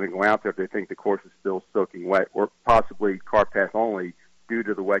not going to go out there if they think the course is still soaking wet, or possibly car path only due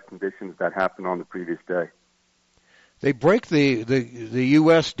to the wet conditions that happened on the previous day. They break the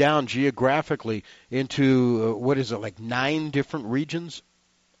U.S. down geographically into, 9 different regions?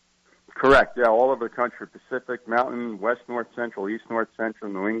 Correct, yeah, all over the country, Pacific, Mountain, West, North, Central, East, North,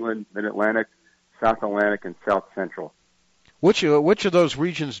 Central, New England, Mid-Atlantic, South Atlantic, and South Central. Which of those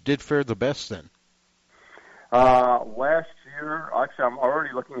regions did fare the best then? Last year, actually, I'm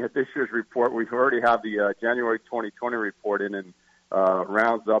already looking at this year's report. We already have the January 2020 report in, and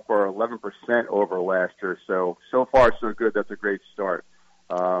rounds up are 11% over last year. So far, so good. That's a great start.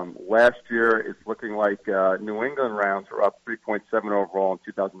 Last year, it's looking like New England rounds are up 3.7 overall in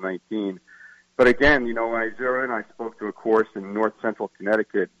 2019. But again, when I zero in, I spoke to a course in North Central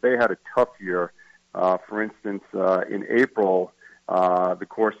Connecticut. They had a tough year. For instance, in April, the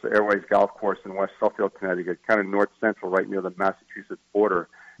course, the Airways Golf Course in West Suffield, Connecticut, kind of north central, right near the Massachusetts border.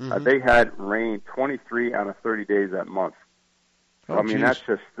 Mm-hmm. They had rain 23 out of 30 days that month. So, that's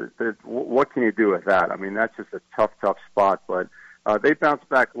just, what can you do with that? That's just a tough spot. But they bounced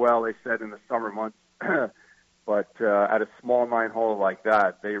back well, they said, in the summer months. But at a small 9-hole like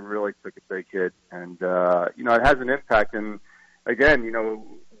that, they really took a big hit. And, it has an impact. And, again,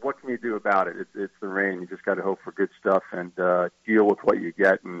 what can you do about it? It's the rain. You just got to hope for good stuff and deal with what you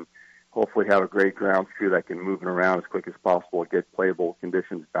get, and hopefully have a great ground crew that can move it around as quick as possible and get playable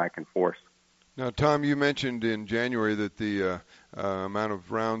conditions back and forth. Now, Tom, you mentioned in January that the amount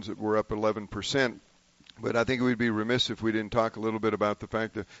of rounds that were up 11%, but I think we'd be remiss if we didn't talk a little bit about the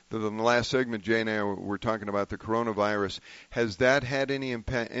fact that in the last segment, Jay and I were talking about the coronavirus. Has that had any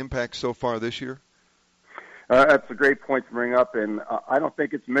impact so far this year? That's a great point to bring up, and I don't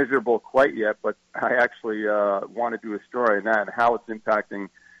think it's measurable quite yet, but I actually want to do a story on that and how it's impacting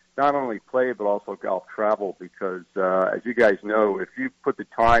not only play but also golf travel, because as you guys know, if you put the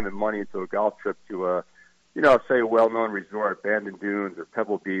time and money into a golf trip to say a well-known resort, Bandon Dunes or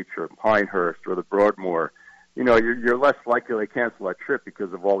Pebble Beach or Pinehurst or the Broadmoor, you're less likely to cancel that trip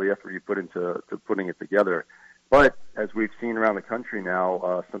because of all the effort you put into putting it together. But as we've seen around the country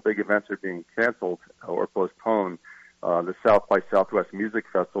now, some big events are being canceled or postponed. The South by Southwest Music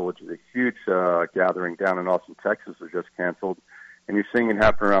Festival, which is a huge gathering down in Austin, Texas, was just canceled. And you're seeing it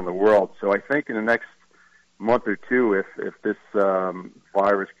happen around the world. So I think in the next month or two, if this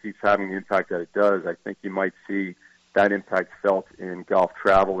virus keeps having the impact that it does, I think you might see that impact felt in golf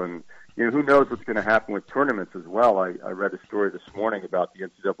travel. And, who knows what's going to happen with tournaments as well. I read a story this morning about the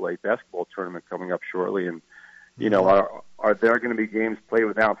NCAA basketball tournament coming up shortly. And, are there going to be games played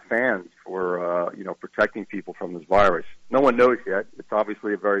without fans for, protecting people from this virus? No one knows yet. It's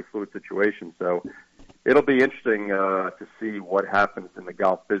obviously a very fluid situation. So it'll be interesting to see what happens in the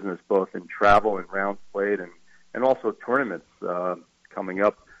golf business, both in travel and rounds played and also tournaments coming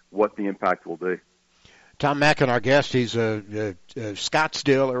up, what the impact will be. Tom Mackin, our guest, he's a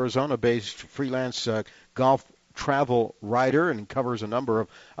Scottsdale, Arizona-based freelance golf travel writer and covers a number of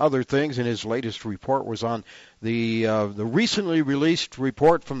other things, and his latest report was on the recently released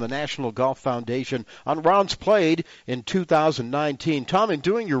report from the National Golf Foundation on rounds played in 2019. Tom, in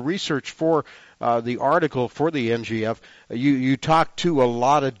doing your research for the article for the NGF, you talked to a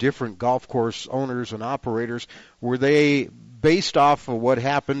lot of different golf course owners and operators. Were they, based off of what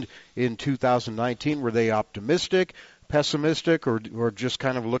happened in 2019, were they optimistic, pessimistic, or just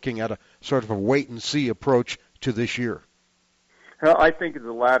kind of looking at a sort of a wait-and-see approach to this year? Well, I think it's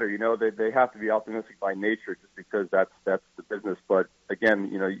the latter. They have to be optimistic by nature just because that's the business. But, again,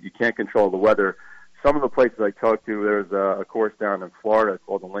 you can't control the weather. Some of the places I talked to, there's a course down in Florida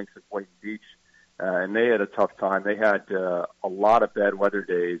called the Links at Boynton Beach, and they had a tough time. They had a lot of bad weather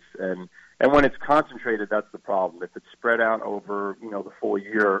days, and when it's concentrated, that's the problem. If it's spread out over, the full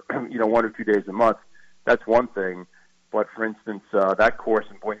year, 1 or 2 days a month, that's one thing. But, for instance, that course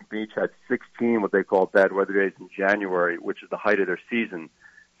in Boynton Beach had 16 what they call bad weather days in January, which is the height of their season.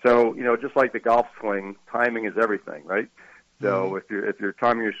 So, just like the golf swing, timing is everything, right? So if you're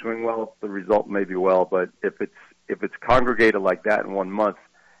timing your swing well, the result may be well. But if it's congregated like that in 1 month,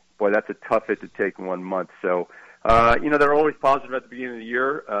 boy, that's a tough hit to take in 1 month. So, they're always positive at the beginning of the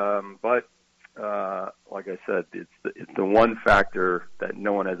year, but like I said, it's the one factor that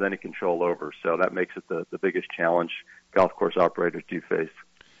no one has any control over. So that makes it the biggest challenge golf course operators do face.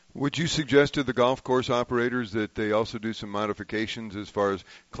 Would you suggest to the golf course operators that they also do some modifications as far as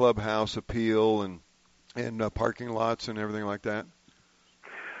clubhouse appeal and parking lots and everything like that?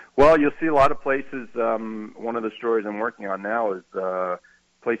 Well, you'll see a lot of places. One of the stories I'm working on now is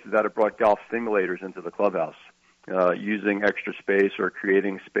places that have brought golf simulators into the clubhouse, using extra space or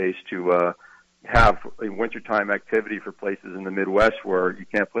creating space to have a wintertime activity for places in the Midwest where you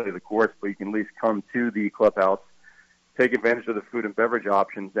can't play the course, but you can at least come to the clubhouse, take advantage of the food and beverage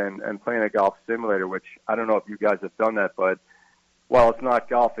options, and play in a golf simulator, which I don't know if you guys have done that, but while it's not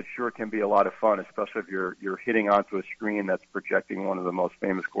golf, it sure can be a lot of fun, especially if you're hitting onto a screen that's projecting one of the most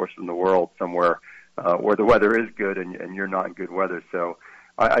famous courses in the world somewhere where the weather is good and you're not in good weather. So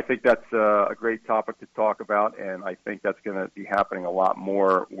I think that's a great topic to talk about, and I think that's going to be happening a lot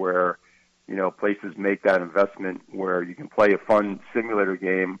more where, places make that investment where you can play a fun simulator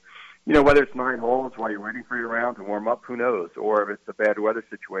game, whether it's 9 holes while you're waiting for your round to warm up, who knows, or if it's a bad weather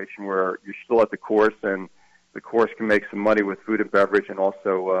situation where you're still at the course and the course can make some money with food and beverage and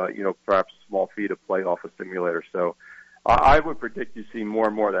also, perhaps a small fee to play off a simulator. So I would predict you see more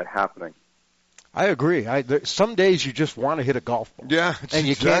and more of that happening. I agree. Some days you just want to hit a golf ball. Yeah, and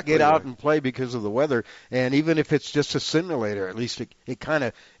you can't get out and play because of the weather. And even if it's just a simulator, at least it kind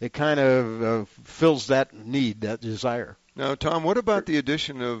of fills that need, that desire. Now, Tom, what about the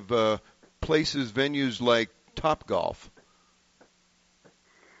addition of places, venues like Topgolf?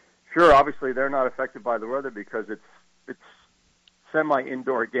 Sure, obviously they're not affected by the weather because it's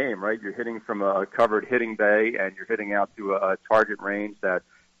semi-indoor game, right? You're hitting from a covered hitting bay and you're hitting out to a target range that,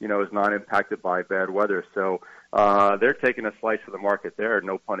 is not impacted by bad weather. So they're taking a slice of the market there,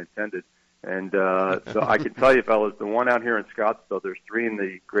 no pun intended. And so I can tell you, fellas, the one out here in Scottsdale, there's 3 in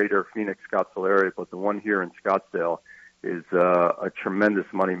the greater Phoenix-Scottsdale area, but the one here in Scottsdale is a tremendous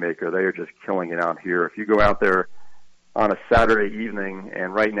moneymaker. They are just killing it out here. If you go out there on a Saturday evening,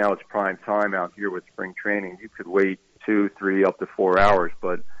 and right now it's prime time out here with spring training, you could wait 2, 3, up to 4 hours.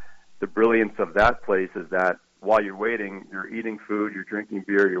 But the brilliance of that place is that while you're waiting, you're eating food, you're drinking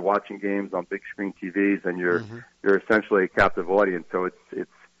beer, you're watching games on big screen TVs, and you're essentially a captive audience. So it's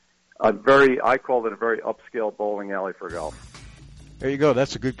I call it a very upscale bowling alley for golf. There you go.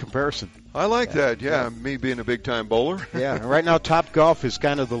 That's a good comparison. I like that. Yeah, me being a big-time bowler. Yeah. Right now, Topgolf is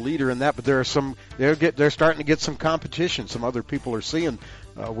kind of the leader in that, but they're starting to get some competition. Some other people are seeing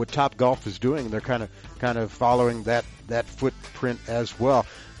what Topgolf is doing. They're kind of following that footprint as well.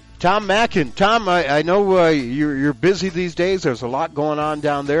 Tom Mackin. Tom, I know you're busy these days. There's a lot going on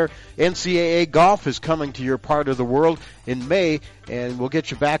down there. NCAA golf is coming to your part of the world in May, and we'll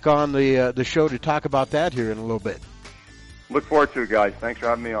get you back on the show to talk about that here in a little bit. Look forward to it, guys. Thanks for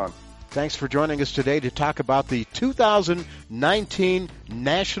having me on. Thanks for joining us today to talk about the 2019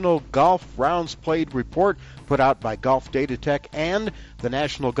 National Golf Rounds Played Report put out by Golf Data Tech and the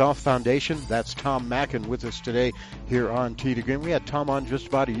National Golf Foundation. That's Tom Mackin with us today here on Tee to Green. We had Tom on just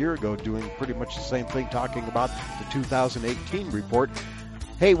about a year ago doing pretty much the same thing, talking about the 2018 report.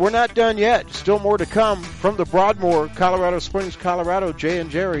 Hey, we're not done yet. Still more to come from the Broadmoor, Colorado Springs, Colorado. Jay and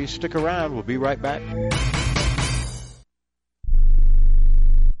Jerry, stick around. We'll be right back.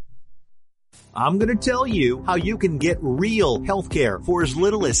 I'm going to tell you how you can get real health care for as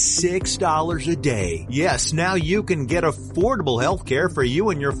little as $6 a day. Yes, now you can get affordable health care for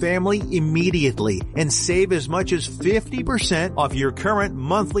you and your family immediately and save as much as 50% off your current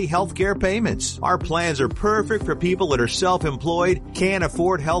monthly health care payments. Our plans are perfect for people that are self-employed, can't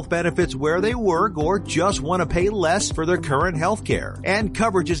afford health benefits where they work, or just want to pay less for their current health care. And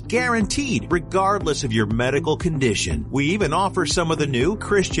coverage is guaranteed regardless of your medical condition. We even offer some of the new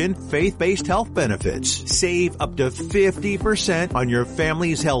Christian faith-based health benefits. Save up to 50% on your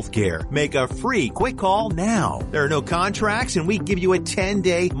family's health care. Make a free quick call now. There are no contracts and we give you a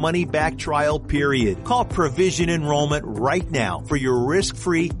 10-day money-back trial period. Call Provision Enrollment right now for your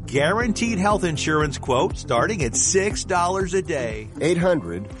risk-free guaranteed health insurance quote starting at $6 a day.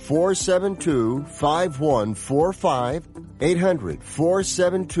 800-472-5145.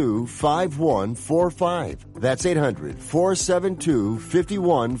 800-472-5145. That's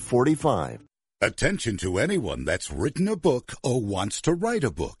 800-472-5145. Attention to anyone that's written a book or wants to write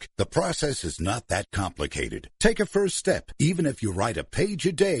a book. The process is not that complicated. Take a first step. Even if you write a page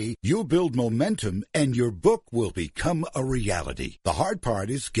a day, you'll build momentum and your book will become a reality. The hard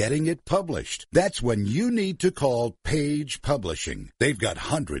part is getting it published. That's when you need to call Page Publishing. They've got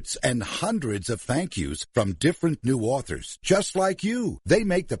hundreds and hundreds of thank yous from different new authors, just like you. They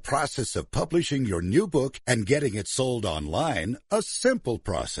make the process of publishing your new book and getting it sold online a simple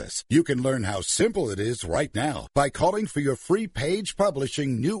process. You can learn how simple it is right now by calling for your free Page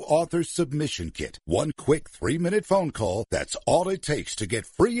Publishing new author submission kit. One quick 3-minute phone call, that's all it takes to get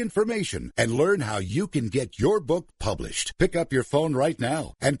free information and learn how you can get your book published. Pick up your phone right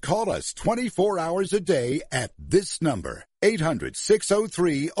now and call us 24 hours a day at this number.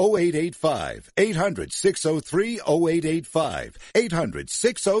 800-603-0885. 800-603-0885.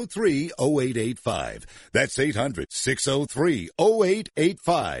 800-603-0885. That's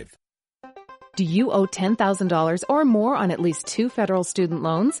 800-603-0885. Do you owe $10,000 or more on at least 2 federal student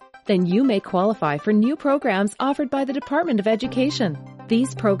loans? Then you may qualify for new programs offered by the Department of Education.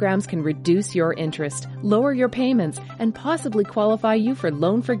 These programs can reduce your interest, lower your payments, and possibly qualify you for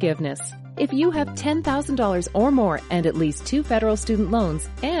loan forgiveness. If you have $10,000 or more and at least 2 federal student loans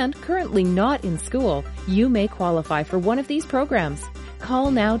and currently not in school, you may qualify for one of these programs.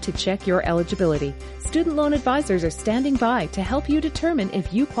 Call now to check your eligibility. Student loan advisors are standing by to help you determine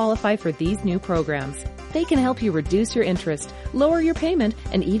if you qualify for these new programs. They can help you reduce your interest, lower your payment,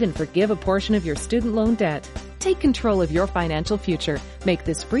 and even forgive a portion of your student loan debt. Take control of your financial future. Make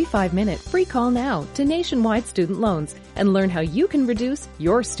this free 5-minute free call now to Nationwide Student Loans and learn how you can reduce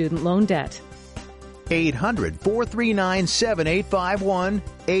your student loan debt. 800-439-7851.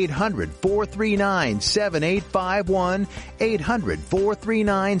 800-439-7851.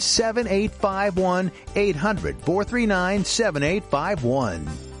 800-439-7851. 800-439-7851.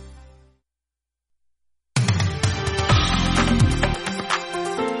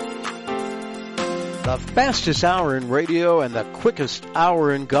 The fastest hour in radio and the quickest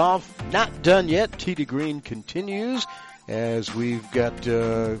hour in golf. Not done yet. Tee to Green continues as we've got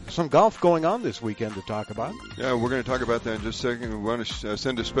some golf going on this weekend to talk about. Yeah, we're going to talk about that in just a second. We want to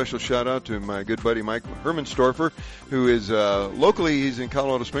send a special shout out to my good buddy Mike Hermansdorfer, who is locally, he's in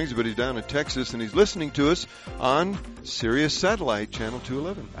Colorado Springs, but he's down in Texas, and he's listening to us on Sirius Satellite Channel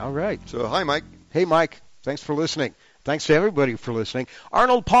 211. All right. So, hi, Mike. Hey, Mike. Thanks for listening. Thanks to everybody for listening.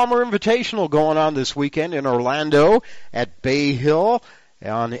 Arnold Palmer Invitational going on this weekend in Orlando at Bay Hill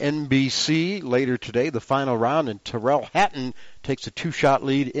on NBC later today, the final round, and Terrell Hatton takes a 2-shot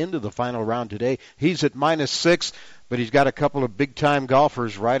lead into the final round today. He's at -6, but he's got a couple of big-time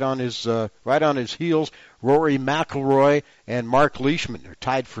golfers right on his heels. Rory McIlroy and Mark Leishman are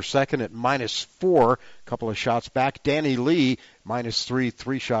tied for second at -4, a couple of shots back. Danny Lee, -3,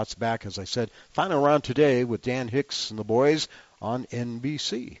 3 shots back, as I said. Final round today with Dan Hicks and the boys on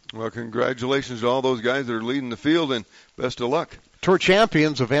NBC. Well, congratulations to all those guys that are leading the field, and best of luck. Tour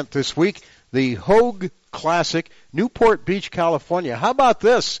Champions event this week, the Hogue Classic, Newport Beach, California. How about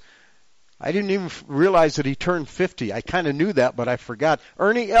this? I didn't even realize that he turned 50. I kind of knew that, but I forgot.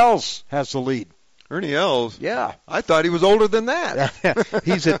 Ernie Els has the lead. Ernie Els? Yeah. I thought he was older than that.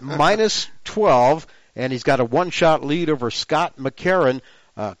 He's at -12, and he's got a 1-shot lead over Scott McCarron.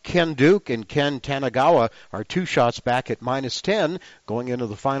 Ken Duke and Ken Tanagawa are 2 shots back at -10 going into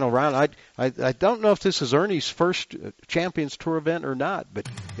the final round. I don't know if this is Ernie's first Champions Tour event or not, but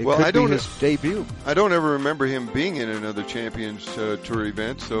it could be his debut. I don't ever remember him being in another Champions Tour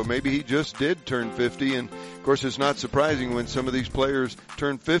event, so maybe he just did turn 50. And, of course, it's not surprising when some of these players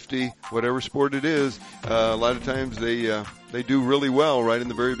turn 50, whatever sport it is. A lot of times they they do really well right in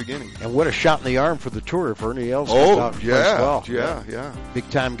the very beginning. And what a shot in the arm for the tour if Ernie Els Oh, goes out and plays well. Yeah. Big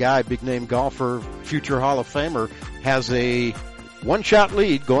time guy, big name golfer, future Hall of Famer, has a one-shot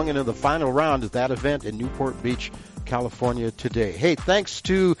lead going into the final round at that event in Newport Beach, California today. Hey, thanks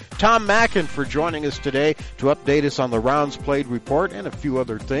to Tom Mackin for joining us today to update us on the rounds played report and a few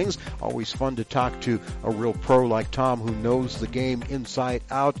other things. Always fun to talk to a real pro like Tom who knows the game inside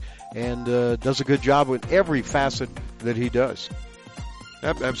out and does a good job with every facet that he does.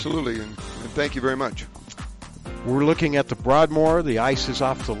 Absolutely, and thank you very much. We're looking at the Broadmoor. The ice is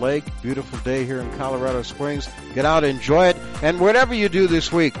off the lake. Beautiful day here in Colorado Springs. Get out, enjoy it, and whatever you do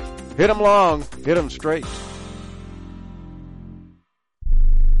this week, hit 'em long, hit 'em straight.